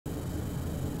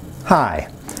Hi.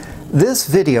 This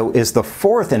video is the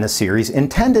fourth in a series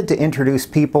intended to introduce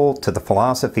people to the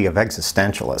philosophy of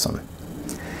existentialism.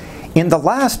 In the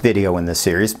last video in this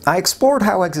series, I explored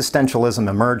how existentialism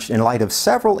emerged in light of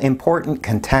several important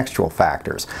contextual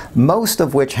factors, most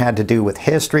of which had to do with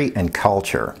history and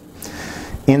culture.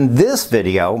 In this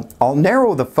video, I'll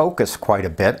narrow the focus quite a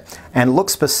bit and look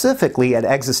specifically at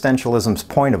existentialism's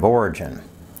point of origin.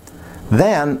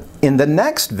 Then, in the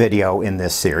next video in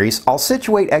this series, I'll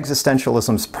situate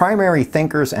existentialism's primary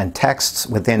thinkers and texts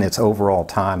within its overall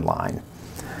timeline.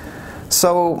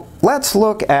 So, let's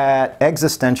look at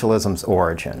existentialism's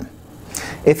origin.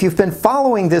 If you've been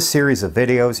following this series of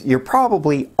videos, you're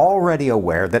probably already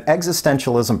aware that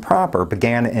existentialism proper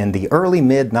began in the early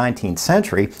mid-19th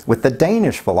century with the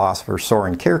Danish philosopher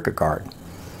Søren Kierkegaard.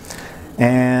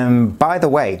 And by the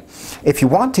way, if you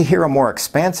want to hear a more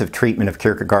expansive treatment of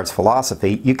Kierkegaard's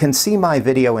philosophy, you can see my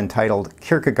video entitled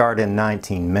Kierkegaard in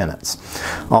 19 Minutes.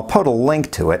 I'll put a link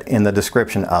to it in the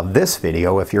description of this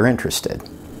video if you're interested.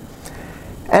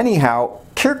 Anyhow,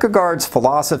 Kierkegaard's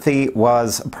philosophy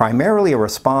was primarily a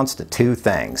response to two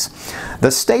things: the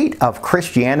state of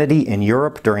Christianity in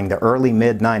Europe during the early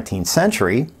mid-19th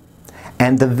century,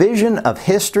 and the vision of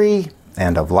history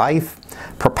and of life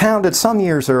propounded some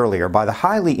years earlier by the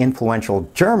highly influential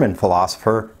German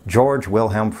philosopher Georg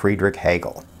Wilhelm Friedrich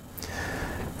Hegel.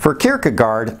 For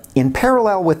Kierkegaard, in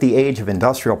parallel with the age of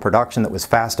industrial production that was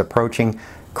fast approaching,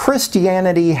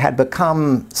 Christianity had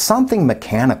become something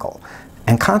mechanical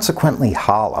and consequently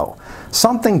hollow,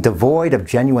 something devoid of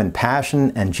genuine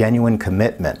passion and genuine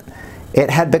commitment. It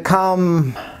had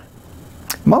become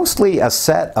mostly a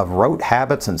set of rote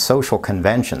habits and social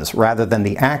conventions rather than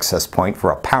the access point for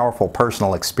a powerful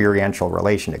personal experiential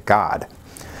relation to God.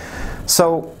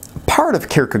 So, part of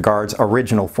Kierkegaard's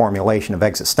original formulation of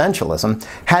existentialism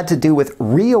had to do with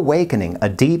reawakening a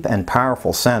deep and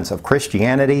powerful sense of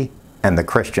Christianity and the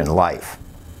Christian life.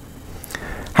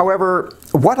 However,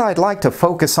 what I'd like to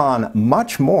focus on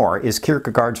much more is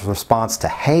Kierkegaard's response to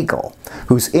Hegel,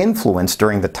 whose influence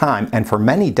during the time and for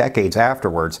many decades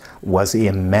afterwards was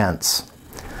immense.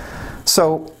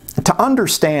 So, to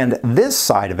understand this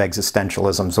side of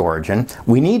existentialism's origin,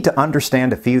 we need to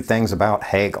understand a few things about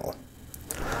Hegel.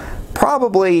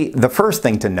 Probably the first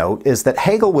thing to note is that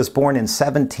Hegel was born in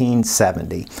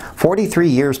 1770, 43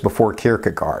 years before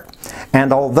Kierkegaard.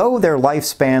 And although their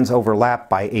lifespans overlapped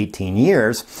by 18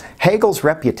 years, Hegel's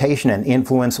reputation and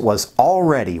influence was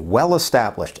already well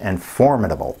established and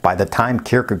formidable by the time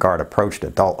Kierkegaard approached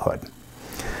adulthood.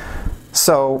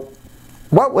 So,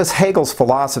 what was Hegel's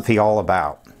philosophy all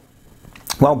about?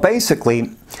 Well,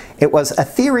 basically, it was a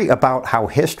theory about how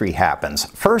history happens,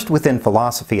 first within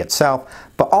philosophy itself,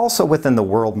 but also within the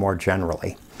world more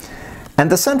generally.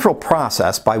 And the central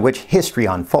process by which history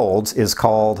unfolds is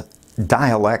called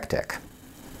dialectic.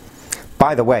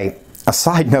 By the way, a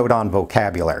side note on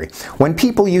vocabulary. When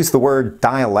people use the word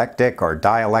dialectic or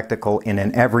dialectical in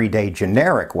an everyday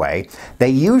generic way, they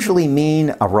usually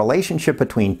mean a relationship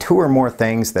between two or more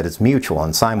things that is mutual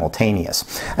and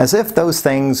simultaneous, as if those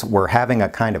things were having a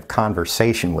kind of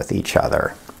conversation with each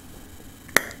other.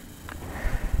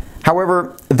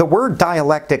 However, the word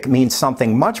dialectic means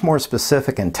something much more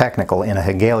specific and technical in a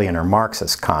Hegelian or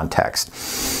Marxist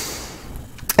context.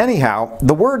 Anyhow,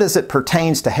 the word as it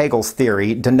pertains to Hegel's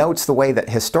theory denotes the way that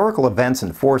historical events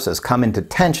and forces come into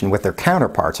tension with their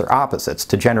counterparts or opposites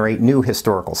to generate new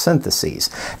historical syntheses,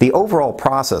 the overall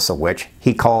process of which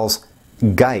he calls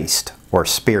Geist, or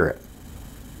spirit.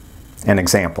 An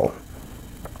example.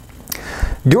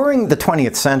 During the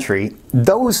 20th century,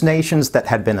 those nations that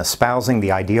had been espousing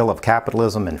the ideal of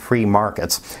capitalism and free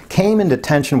markets came into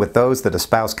tension with those that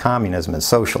espoused communism and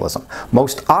socialism,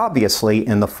 most obviously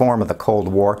in the form of the Cold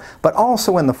War, but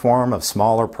also in the form of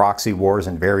smaller proxy wars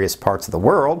in various parts of the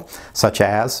world, such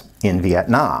as in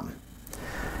Vietnam.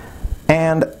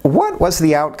 And what was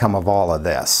the outcome of all of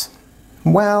this?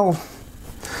 Well,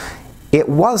 it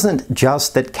wasn't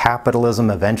just that capitalism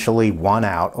eventually won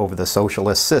out over the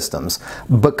socialist systems,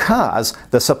 because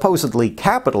the supposedly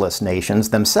capitalist nations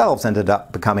themselves ended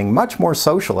up becoming much more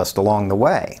socialist along the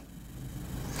way.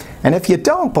 And if you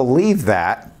don't believe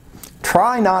that,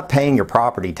 try not paying your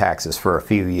property taxes for a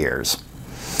few years.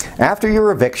 After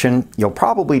your eviction, you'll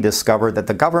probably discover that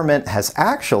the government has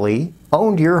actually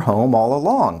owned your home all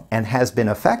along and has been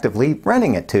effectively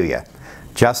renting it to you,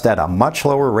 just at a much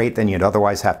lower rate than you'd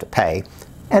otherwise have to pay,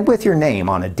 and with your name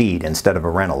on a deed instead of a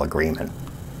rental agreement.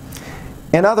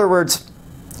 In other words,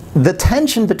 the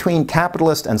tension between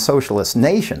capitalist and socialist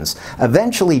nations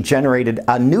eventually generated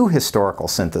a new historical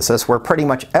synthesis where pretty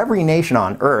much every nation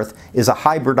on Earth is a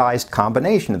hybridized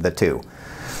combination of the two.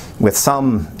 with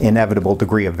some inevitable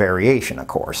degree of variation, of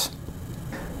course.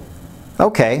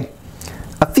 Okay,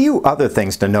 a few other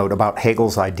things to note about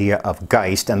Hegel's idea of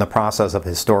Geist and the process of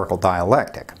historical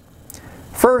dialectic.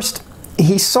 First,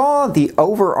 he saw the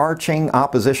overarching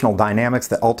oppositional dynamics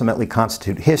that ultimately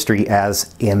constitute history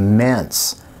as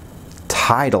immense,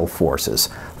 tidal forces,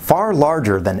 far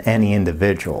larger than any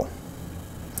individual.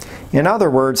 In other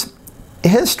words,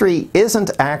 history isn't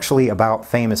actually about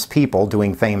famous people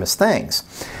doing famous things.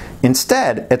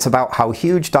 Instead, it's about how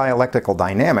huge dialectical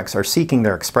dynamics are seeking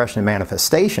their expression and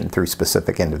manifestation through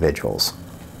specific individuals.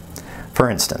 For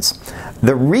instance,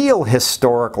 the real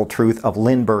historical truth of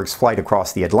Lindbergh's flight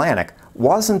across the Atlantic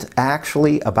wasn't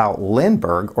actually about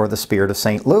Lindbergh or the Spirit of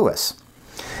St. Louis.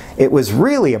 It was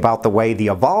really about the way the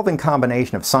evolving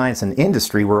combination of science and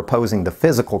industry were opposing the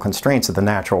physical constraints of the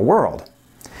natural world.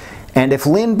 And if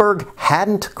Lindbergh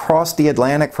hadn't crossed the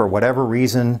Atlantic for whatever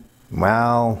reason,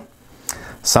 well,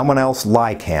 someone else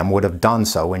like him would have done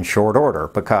so in short order,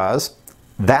 because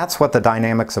that's what the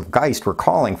dynamics of Geist were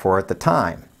calling for at the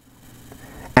time.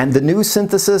 And the new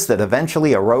synthesis that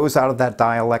eventually arose out of that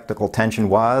dialectical tension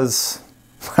was,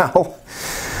 well,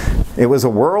 it was a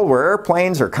world where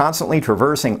airplanes are constantly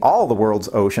traversing all the world's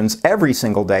oceans every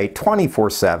single day,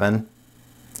 24/7.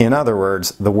 In other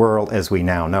words, the world as we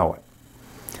now know it.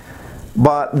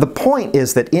 But the point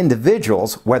is that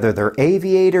individuals, whether they're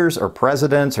aviators or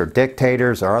presidents or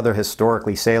dictators or other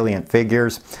historically salient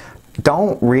figures,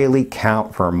 don't really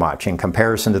count for much in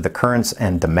comparison to the currents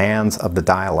and demands of the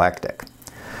dialectic.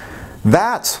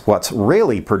 That's what's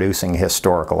really producing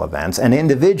historical events, and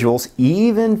individuals,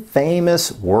 even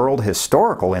famous world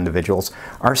historical individuals,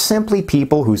 are simply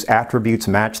people whose attributes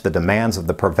match the demands of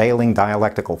the prevailing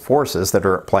dialectical forces that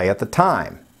are at play at the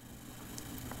time.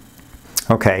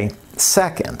 Okay,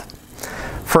 second,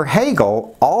 for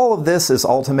Hegel, all of this is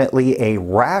ultimately a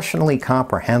rationally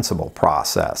comprehensible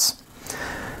process.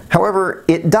 However,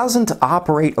 it doesn't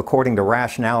operate according to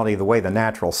rationality the way the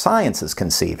natural sciences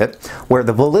conceive it, where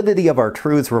the validity of our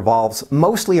truths revolves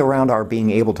mostly around our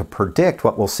being able to predict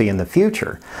what we'll see in the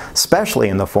future, especially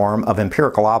in the form of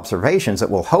empirical observations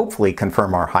that will hopefully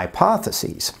confirm our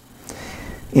hypotheses.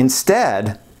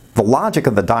 Instead, the logic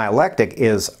of the dialectic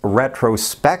is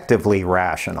retrospectively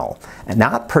rational, and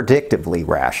not predictively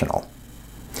rational.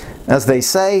 As they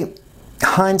say,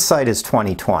 hindsight is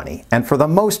 20/20, and for the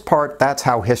most part that's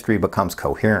how history becomes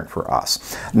coherent for us,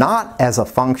 not as a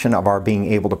function of our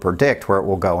being able to predict where it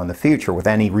will go in the future with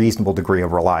any reasonable degree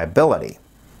of reliability.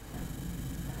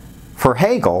 For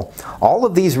Hegel, all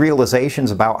of these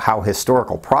realizations about how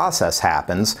historical process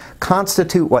happens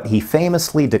constitute what he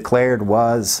famously declared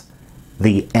was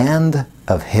the end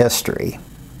of history.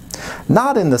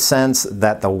 Not in the sense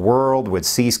that the world would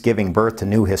cease giving birth to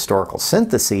new historical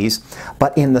syntheses,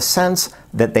 but in the sense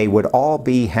that they would all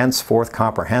be henceforth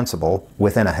comprehensible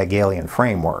within a Hegelian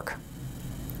framework.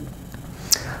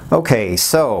 Okay,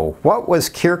 so what was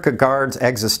Kierkegaard's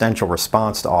existential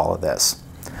response to all of this?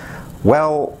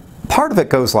 Well, part of it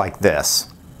goes like this.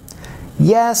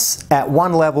 Yes, at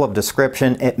one level of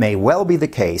description, it may well be the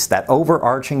case that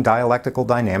overarching dialectical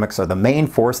dynamics are the main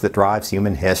force that drives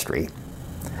human history.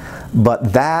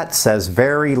 But that says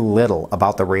very little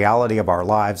about the reality of our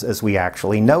lives as we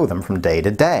actually know them from day to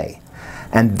day.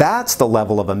 And that's the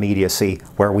level of immediacy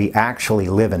where we actually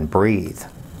live and breathe.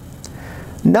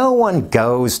 No one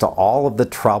goes to all of the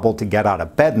trouble to get out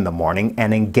of bed in the morning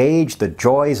and engage the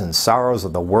joys and sorrows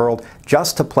of the world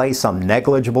just to play some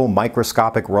negligible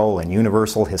microscopic role in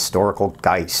universal historical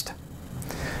Geist.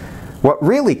 What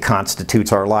really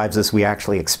constitutes our lives as we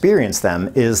actually experience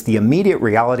them is the immediate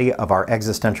reality of our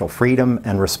existential freedom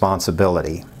and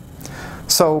responsibility.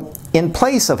 So, in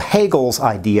place of Hegel's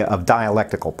idea of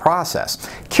dialectical process,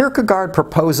 Kierkegaard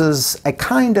proposes a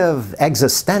kind of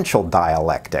existential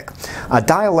dialectic, a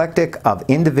dialectic of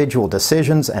individual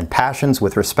decisions and passions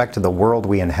with respect to the world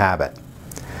we inhabit.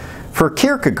 For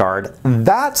Kierkegaard,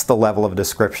 that's the level of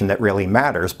description that really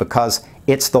matters, because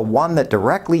it's the one that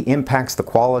directly impacts the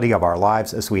quality of our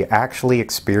lives as we actually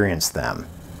experience them.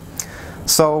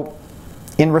 So,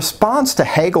 in response to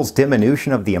Hegel's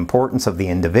diminution of the importance of the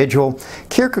individual,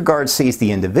 Kierkegaard sees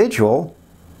the individual,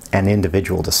 and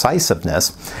individual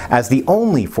decisiveness, as the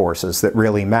only forces that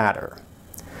really matter.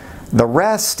 The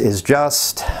rest is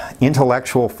just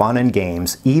intellectual fun and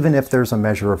games, even if there's a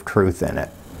measure of truth in it.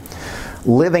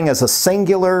 Living as a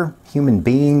singular human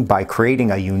being by creating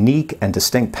a unique and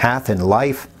distinct path in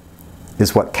life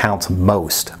is what counts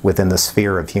most within the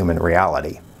sphere of human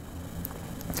reality.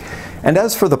 And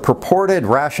as for the purported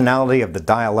rationality of the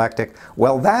dialectic,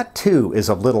 well, that too is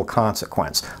of little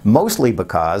consequence, mostly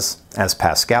because, as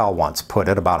Pascal once put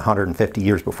it about 150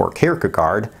 years before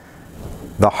Kierkegaard,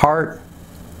 The heart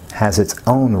has its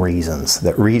own reasons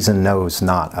that reason knows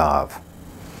not of.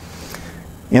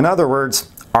 In other words,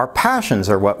 our passions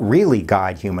are what really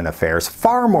guide human affairs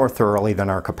far more thoroughly than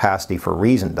our capacity for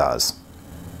reason does.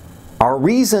 Our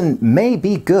reason may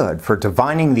be good for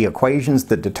divining the equations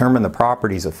that determine the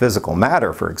properties of physical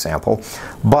matter, for example,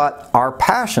 but our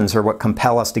passions are what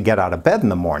compel us to get out of bed in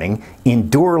the morning,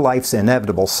 endure life's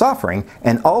inevitable suffering,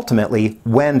 and ultimately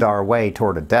wend our way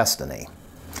toward a destiny.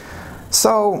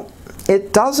 So,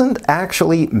 it doesn't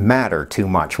actually matter too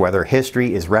much whether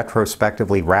history is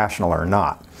retrospectively rational or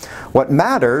not. What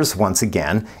matters, once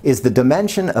again, is the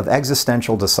dimension of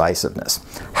existential decisiveness,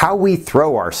 how we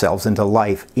throw ourselves into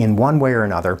life in one way or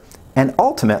another, and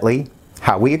ultimately,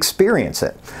 how we experience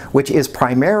it, which is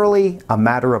primarily a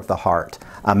matter of the heart,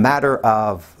 a matter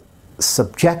of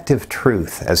subjective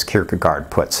truth, as Kierkegaard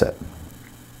puts it.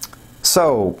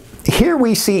 So, here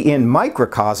we see in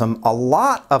microcosm a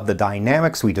lot of the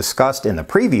dynamics we discussed in the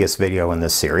previous video in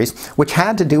this series, which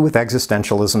had to do with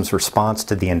existentialism's response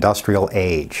to the industrial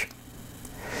age.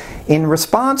 In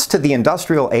response to the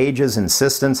industrial age's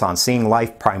insistence on seeing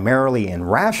life primarily in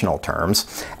rational terms,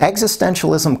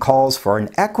 existentialism calls for an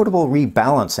equitable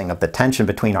rebalancing of the tension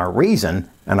between our reason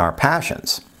and our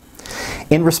passions.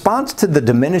 In response to the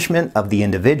diminishment of the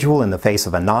individual in the face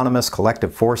of anonymous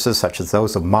collective forces such as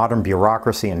those of modern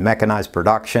bureaucracy and mechanized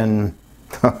production,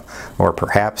 or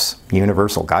perhaps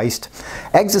universal Geist,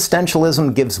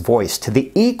 existentialism gives voice to the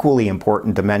equally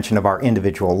important dimension of our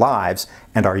individual lives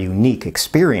and our unique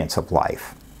experience of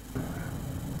life.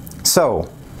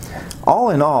 So, all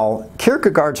in all,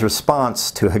 Kierkegaard's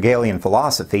response to Hegelian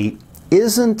philosophy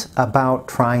isn't about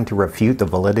trying to refute the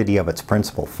validity of its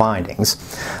principal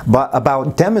findings, but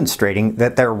about demonstrating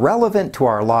that they're relevant to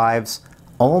our lives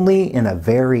only in a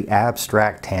very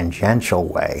abstract, tangential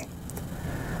way.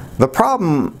 The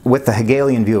problem with the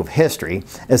Hegelian view of history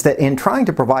is that in trying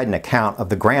to provide an account of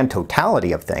the grand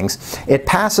totality of things, it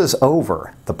passes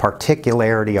over the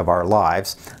particularity of our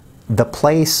lives, the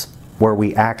place where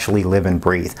we actually live and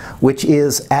breathe, which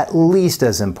is at least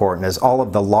as important as all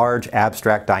of the large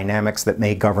abstract dynamics that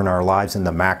may govern our lives in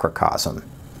the macrocosm.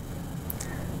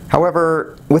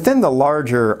 However, within the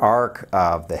larger arc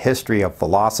of the history of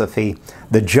philosophy,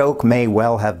 the joke may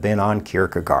well have been on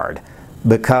Kierkegaard,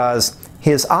 because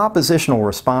his oppositional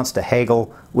response to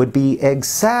Hegel would be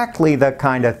exactly the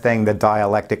kind of thing the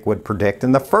dialectic would predict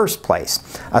in the first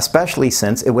place, especially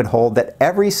since it would hold that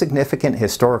every significant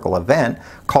historical event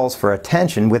calls for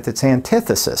attention with its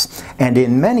antithesis, and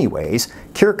in many ways,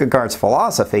 Kierkegaard's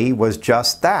philosophy was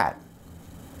just that.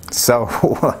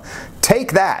 So,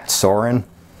 take that, Soren!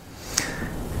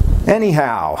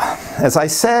 Anyhow, as I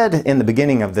said in the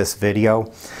beginning of this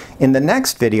video, in the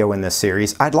next video in this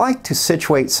series, I'd like to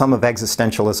situate some of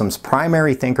existentialism's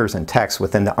primary thinkers and texts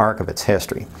within the arc of its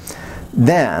history.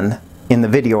 Then, in the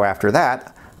video after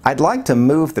that, I'd like to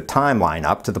move the timeline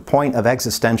up to the point of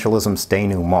existentialism's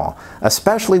denouement,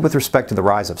 especially with respect to the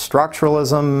rise of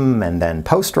structuralism, and then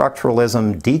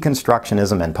post-structuralism,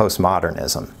 deconstructionism, and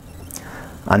postmodernism.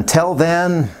 Until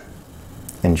then,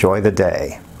 enjoy the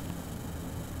day.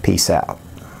 Peace out.